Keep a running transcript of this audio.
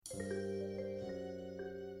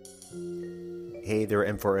Hey there,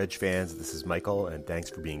 M4 Edge fans. This is Michael, and thanks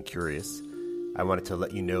for being curious. I wanted to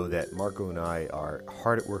let you know that Marco and I are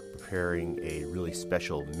hard at work preparing a really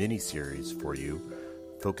special mini-series for you,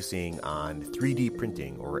 focusing on 3D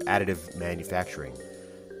printing or additive manufacturing.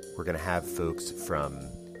 We're going to have folks from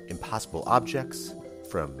Impossible Objects,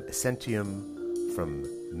 from Essentium, from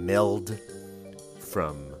Meld,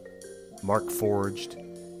 from Mark Forged,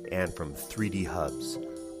 and from 3D Hubs.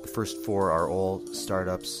 The first four are all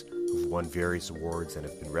startups who've won various awards and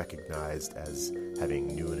have been recognized as having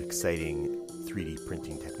new and exciting 3D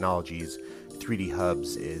printing technologies. 3D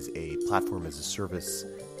Hubs is a platform as a service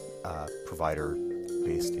provider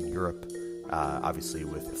based in Europe, obviously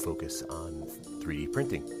with a focus on 3D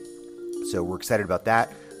printing. So we're excited about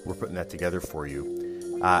that. We're putting that together for you.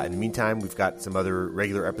 In the meantime, we've got some other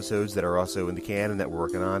regular episodes that are also in the can and that we're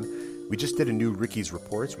working on. We just did a new Ricky's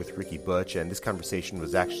Reports with Ricky Butch, and this conversation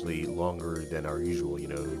was actually longer than our usual,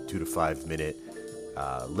 2 to 5 minute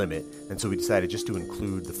limit. And so we decided just to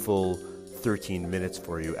include the full 13 minutes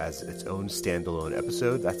for you as its own standalone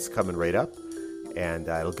episode. That's coming right up, and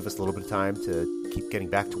it'll give us a little bit of time to keep getting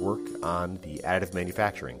back to work on the additive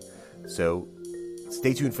manufacturing. So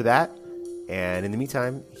stay tuned for that, and in the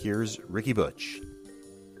meantime, here's Ricky Butch.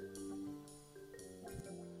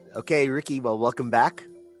 Okay, Ricky, well, welcome back.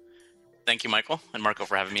 Thank you, Michael and Marco,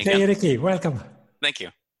 for having me again. Hey, Ricky, welcome. Thank you.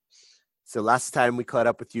 So last time we caught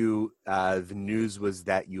up with you, the news was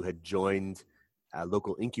that you had joined a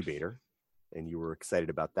local incubator, and you were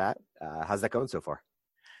excited about that. How's that going so far?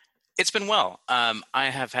 It's been well.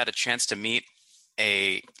 I have had a chance to meet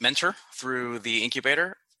a mentor through the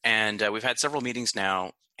incubator, and we've had several meetings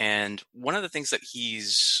now. And one of the things that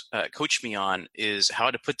he's coached me on is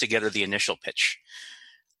how to put together the initial pitch.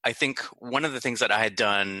 I think one of the things that I had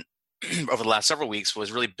done over the last several weeks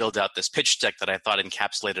was really build out this pitch deck that I thought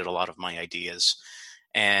encapsulated a lot of my ideas.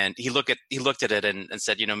 And he looked at it and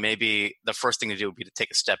said, maybe the first thing to do would be to take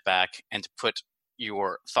a step back and to put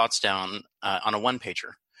your thoughts down on a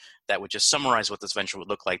one-pager that would just summarize what this venture would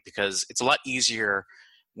look like, because it's a lot easier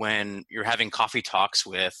when you're having coffee talks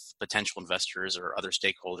with potential investors or other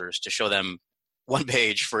stakeholders to show them one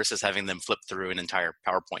page versus having them flip through an entire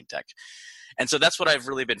PowerPoint deck. And so that's what I've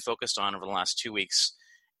really been focused on over the last 2 weeks.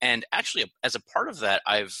 And actually, as a part of that,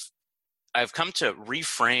 I've come to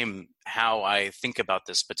reframe how I think about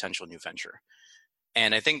this potential new venture.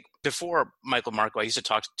 And I think before, Marco, I used to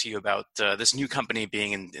talk to you about this new company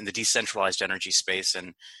being in the decentralized energy space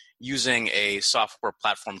and using a software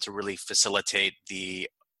platform to really facilitate the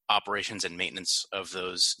operations and maintenance of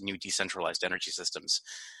those new decentralized energy systems.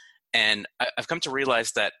 And I've come to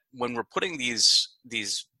realize that when we're putting these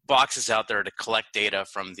boxes out there to collect data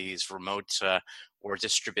from these remote or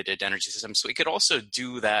distributed energy systems, so we could also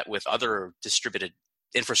do that with other distributed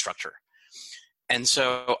infrastructure. And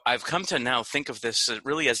so I've come to now think of this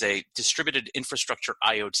really as a distributed infrastructure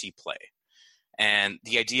IoT play. And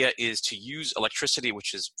the idea is to use electricity,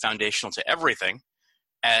 which is foundational to everything,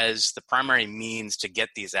 as the primary means to get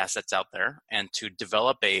these assets out there and to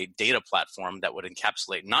develop a data platform that would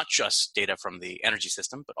encapsulate not just data from the energy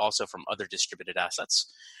system, but also from other distributed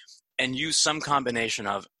assets, and use some combination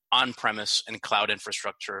of on-premise and cloud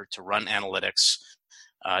infrastructure to run analytics,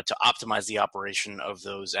 to optimize the operation of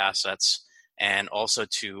those assets, and also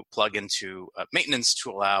to plug into maintenance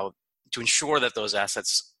to ensure that those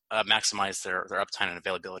assets maximize their uptime and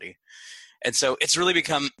availability. And so it's really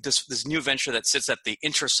become this new venture that sits at the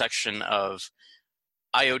intersection of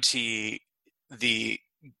IoT, the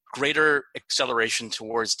greater acceleration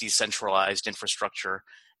towards decentralized infrastructure,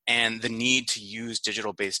 and the need to use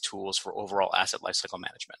digital-based tools for overall asset lifecycle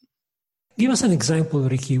management. Give us an example,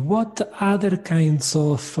 Ricky. What other kinds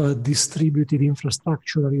of distributed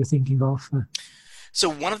infrastructure are you thinking of? So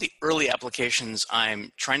one of the early applications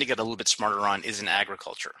I'm trying to get a little bit smarter on is in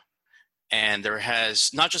agriculture. And there has,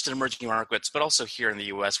 not just in emerging markets, but also here in the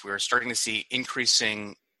US, we're starting to see the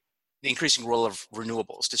increasing role of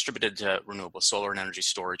renewables, distributed renewables, solar and energy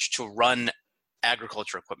storage, to run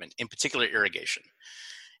agriculture equipment, in particular irrigation.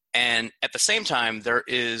 And at the same time, there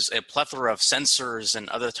is a plethora of sensors and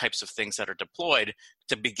other types of things that are deployed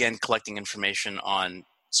to begin collecting information on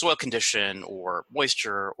soil condition or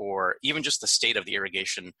moisture or even just the state of the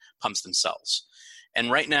irrigation pumps themselves.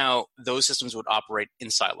 And right now, those systems would operate in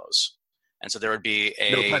silos. And so there would be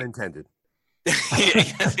a... No pun intended.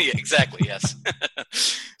 Yeah, exactly, yes.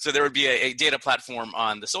 So there would be a data platform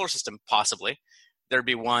on the solar system, possibly. There'd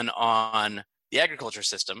be one on the agriculture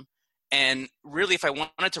system. And really, if I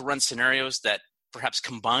wanted to run scenarios that perhaps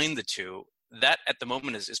combine the two, that at the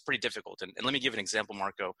moment is pretty difficult. And let me give an example,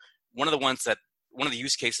 Marco. One of the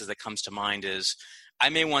use cases that comes to mind is I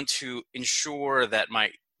may want to ensure that my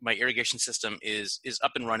my irrigation system is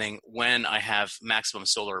up and running when I have maximum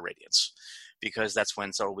solar irradiance, because that's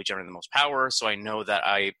when solar will be generating the most power. So I know that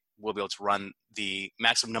I will be able to run the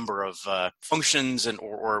maximum number of functions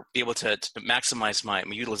or be able to maximize my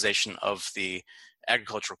utilization of the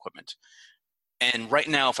agricultural equipment. And right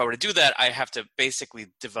now, if I were to do that, I have to basically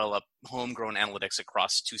develop homegrown analytics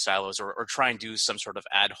across two silos or try and do some sort of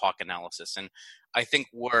ad hoc analysis. And I think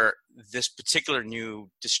where this particular new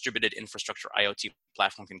distributed infrastructure IoT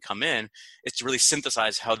platform can come in is to really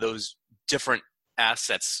synthesize how those different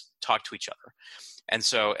assets talk to each other. And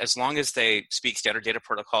so as long as they speak standard data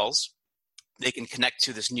protocols, they can connect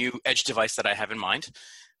to this new edge device that I have in mind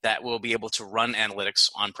that will be able to run analytics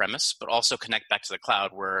on premise, but also connect back to the cloud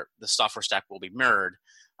where the software stack will be mirrored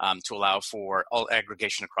to allow for all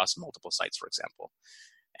aggregation across multiple sites, for example.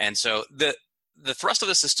 And so the thrust of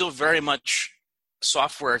this is still very much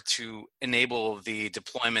software to enable the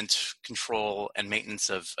deployment, control, and maintenance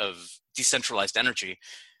of decentralized energy.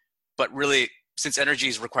 But really, since energy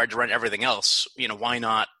is required to run everything else, why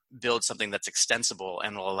not build something that's extensible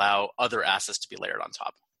and will allow other assets to be layered on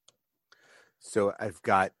top? So I've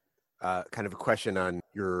got kind of a question on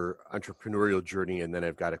your entrepreneurial journey, and then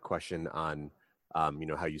I've got a question on,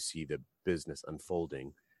 how you see the business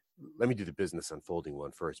unfolding. Let me do the business unfolding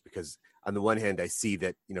one first, because on the one hand, I see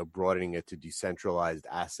that, broadening it to decentralized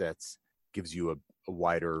assets gives you a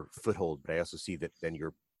wider foothold, but I also see that then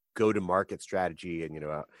your go-to-market strategy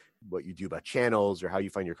and, what you do about channels or how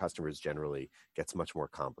you find your customers generally gets much more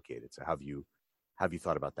complicated. So how have you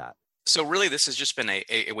thought about that? So really, this has just been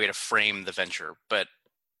a way to frame the venture. But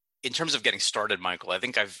in terms of getting started, Michael, I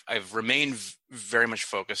think I've remained very much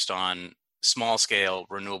focused on small scale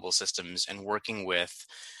renewable systems and working with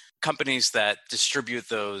companies that distribute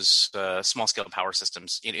those small scale power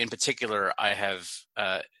systems. In particular, I have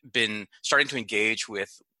been starting to engage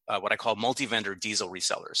with what I call multi-vendor diesel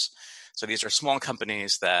resellers. So these are small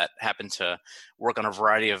companies that happen to work on a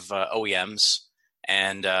variety of OEMs.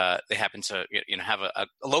 And they happen to have a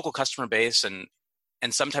local customer base and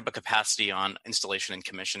some type of capacity on installation and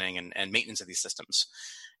commissioning and maintenance of these systems.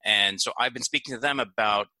 And so I've been speaking to them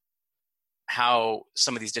about how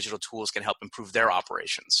some of these digital tools can help improve their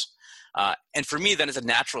operations. And for me, that is a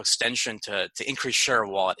natural extension to increase share of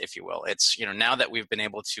wallet, if you will. It's, now that we've been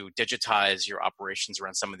able to digitize your operations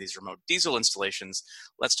around some of these remote diesel installations,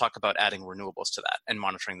 let's talk about adding renewables to that and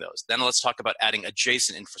monitoring those. Then let's talk about adding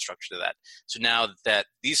adjacent infrastructure to that. So now that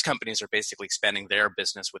these companies are basically expanding their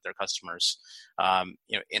business with their customers,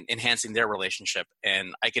 enhancing their relationship,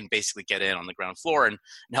 and I can basically get in on the ground floor and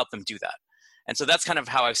help them do that. And so that's kind of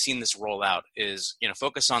how I've seen this roll out is,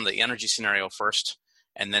 focus on the energy scenario first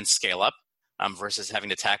and then scale up versus having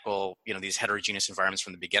to tackle, these heterogeneous environments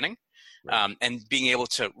from the beginning. Right. And being able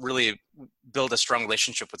to really build a strong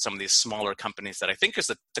relationship with some of these smaller companies that I think is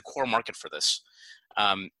the core market for this.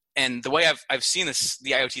 And the way I've seen this,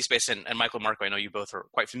 the IoT space, and Michael, Marco, I know you both are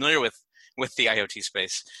quite familiar with the IoT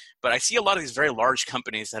space, but I see a lot of these very large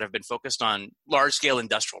companies that have been focused on large scale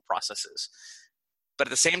industrial processes. But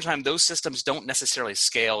at the same time, those systems don't necessarily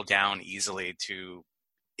scale down easily to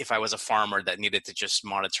if I was a farmer that needed to just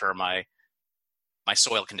monitor my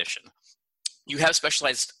soil condition. You have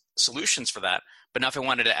specialized solutions for that, but now if I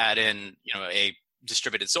wanted to add in, a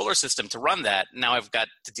distributed solar system to run that, now I've got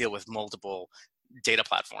to deal with multiple data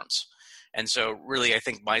platforms. And so really, I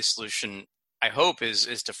think my solution, I hope,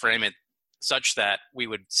 is to frame it such that we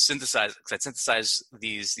would synthesize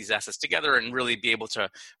these assets together and really be able to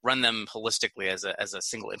run them holistically as a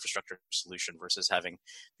single infrastructure solution versus having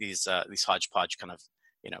these hodgepodge kind of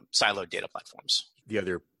siloed data platforms. The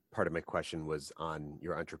other part of my question was on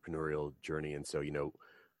your entrepreneurial journey, and so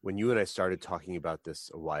when you and I started talking about this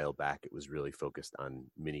a while back, it was really focused on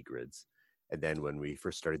mini grids, and then when we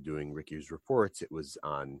first started doing Ricky's reports, it was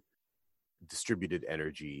on distributed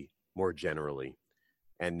energy more generally.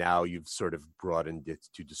 And now you've sort of broadened it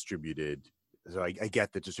to distributed. So I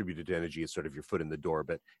get that distributed energy is sort of your foot in the door,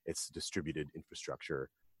 but it's distributed infrastructure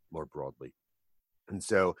more broadly. And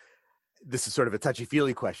so this is sort of a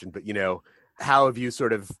touchy-feely question, but, how have you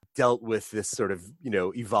sort of dealt with this sort of,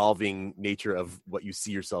 evolving nature of what you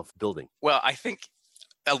see yourself building? Well, I think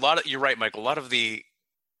you're right, Michael. A lot of the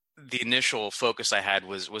initial focus I had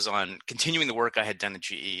was on continuing the work I had done at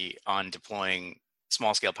GE on deploying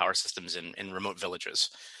small-scale power systems in remote villages.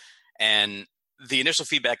 And the initial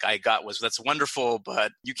feedback I got was, that's wonderful,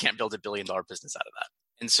 but you can't build $1 billion business out of that.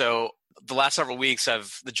 And so the last several weeks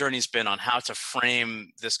the journey's been on how to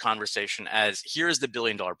frame this conversation as, here's the $1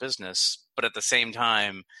 billion business, but at the same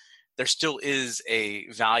time, there still is a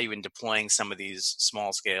value in deploying some of these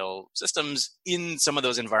small-scale systems in some of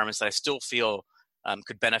those environments that I still feel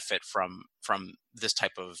could benefit from this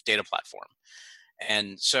type of data platform.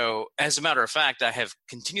 And so, as a matter of fact, I have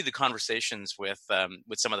continued the conversations with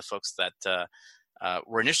some of the folks that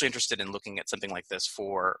were initially interested in looking at something like this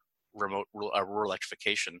for rural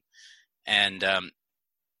electrification. And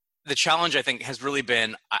the challenge, I think, has really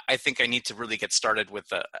been, I think I need to really get started with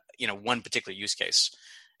one particular use case.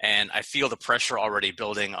 And I feel the pressure already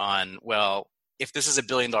building on, well, if this is $1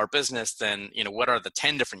 billion business, then, what are the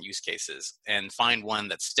 10 different use cases, and find one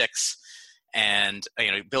that sticks and,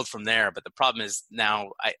 build from there. But the problem is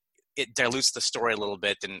now it dilutes the story a little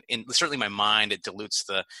bit. And certainly in my mind, it dilutes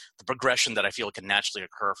the progression that I feel can naturally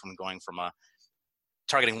occur from going from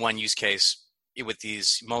targeting one use case with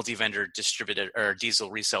these multi-vendor distributed or diesel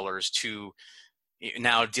resellers to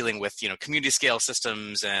now dealing with, community scale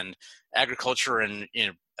systems and agriculture and,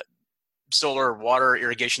 solar water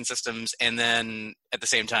irrigation systems. And then at the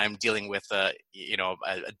same time dealing with, a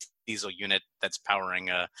diesel unit that's powering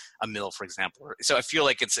a mill, for example. So I feel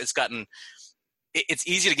like it's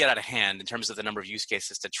easy to get out of hand in terms of the number of use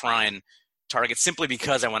cases to try and target, simply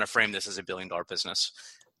because I want to frame this as $1 billion business.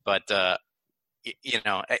 But, I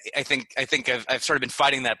think I've sort of been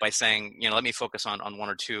fighting that by saying, let me focus on one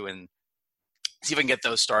or two and see if I can get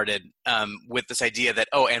those started with this idea that,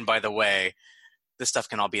 oh, and by the way, this stuff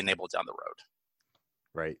can all be enabled down the road.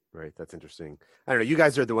 Right. That's interesting. I don't know. You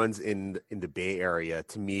guys are the ones in the Bay Area.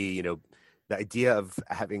 To me, the idea of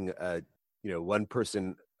having a, one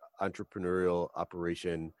person entrepreneurial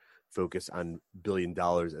operation focus on $1 billion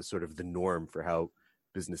as sort of the norm for how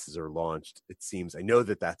businesses are launched. It seems, I know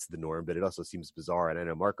that that's the norm, but it also seems bizarre. And I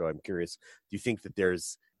know, Marco, I'm curious, do you think that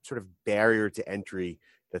there's sort of barrier to entry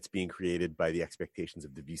that's being created by the expectations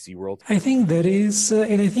of the VC world? I think there is,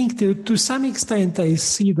 and I think to some extent I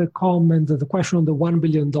see the question on the $1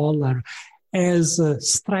 billion as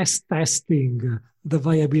stress testing the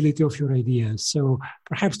viability of your idea. So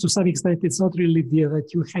perhaps to some extent it's not really the idea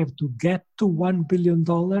that you have to get to $1 billion,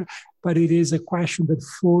 but it is a question that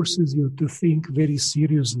forces you to think very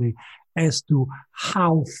seriously as to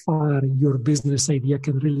how far your business idea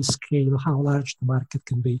can really scale, how large the market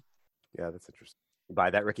can be. Yeah, that's interesting. Buy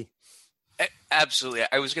that, Ricky? Absolutely.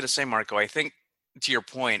 I was going to say, Marco, I think to your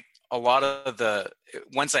point, a lot of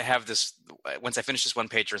once I finished this one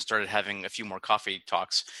pager and started having a few more coffee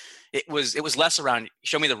talks, it was less around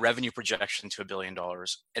show me the revenue projection to $1 billion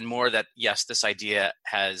and more that, yes, this idea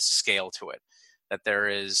has scale to it, that there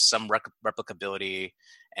is some replicability,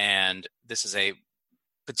 and this is a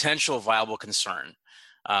potential viable concern.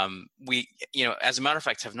 We, as a matter of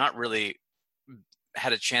fact, have not really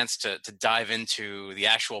had a chance to dive into the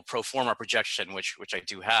actual pro forma projection, which I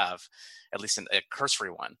do have, at least a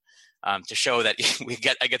cursory one, to show that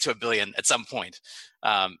I get to $1 billion at some point.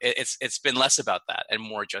 It's been less about that and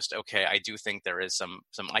more just, okay, I do think there is some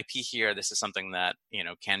IP here. This is something that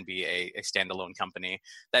can be a standalone company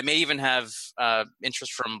that may even have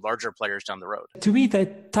interest from larger players down the road. To me,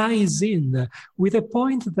 that ties in with a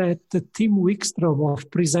point that Tim Wickstrom of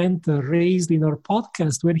Presenter raised in our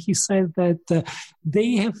podcast when he said that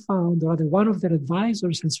they have found, or rather one of their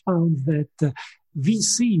advisors has found that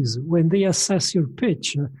VCs, when they assess your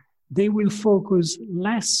pitch, they will focus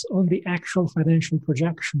less on the actual financial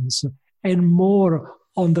projections and more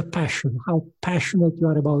on the passion, how passionate you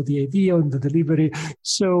are about the idea and the delivery.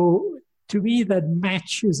 So to me, that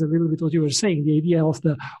matches a little bit what you were saying, the idea of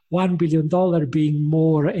the $1 billion being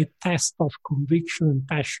more a test of conviction and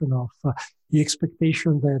passion, of the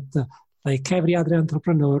expectation that, like every other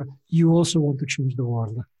entrepreneur, you also want to change the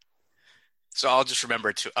world. So I'll just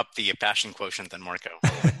remember to up the passion quotient then, Marco.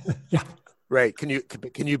 Yeah. Right. Can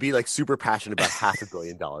you be like super passionate about $500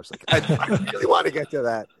 million? Like I really want to get to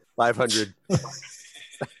that 500.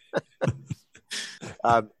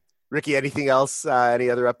 Ricky, anything else? Any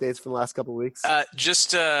other updates from the last couple of weeks?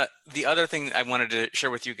 Just the other thing I wanted to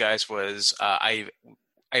share with you guys was I'm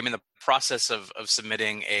in the process of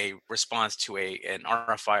submitting a response to an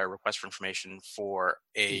RFI, or request for information, for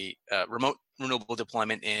a remote renewable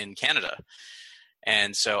deployment in Canada.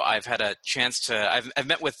 And so I've had a chance to, I've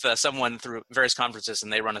met with someone through various conferences,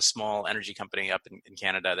 and they run a small energy company up in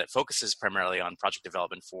Canada that focuses primarily on project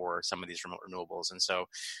development for some of these remote renewables. And so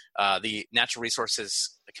the Natural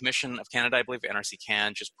Resources Commission of Canada, I believe, NRC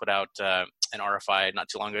Can, just put out an RFI not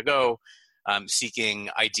too long ago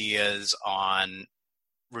seeking ideas on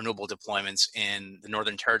renewable deployments in the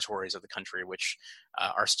northern territories of the country, which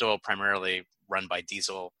are still primarily run by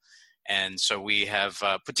diesel. And so we have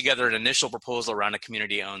put together an initial proposal around a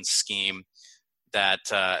community-owned scheme that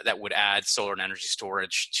would add solar and energy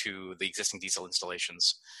storage to the existing diesel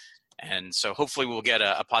installations. And so hopefully we'll get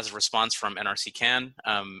a positive response from NRC Can,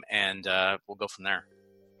 and we'll go from there.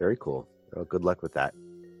 Very cool. Well, good luck with that.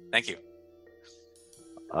 Thank you.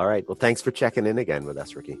 All right. Well, thanks for checking in again with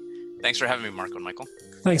us, Ricky. Thanks for having me, Marco and Michael.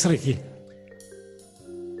 Thanks, Ricky.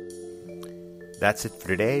 That's it for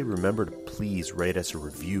today. Remember to please rate us a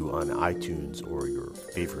review on iTunes or your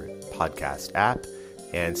favorite podcast app,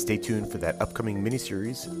 and stay tuned for that upcoming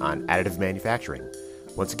miniseries on additive manufacturing.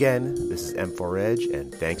 Once again, this is M4 Edge,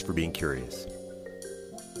 and thanks for being curious.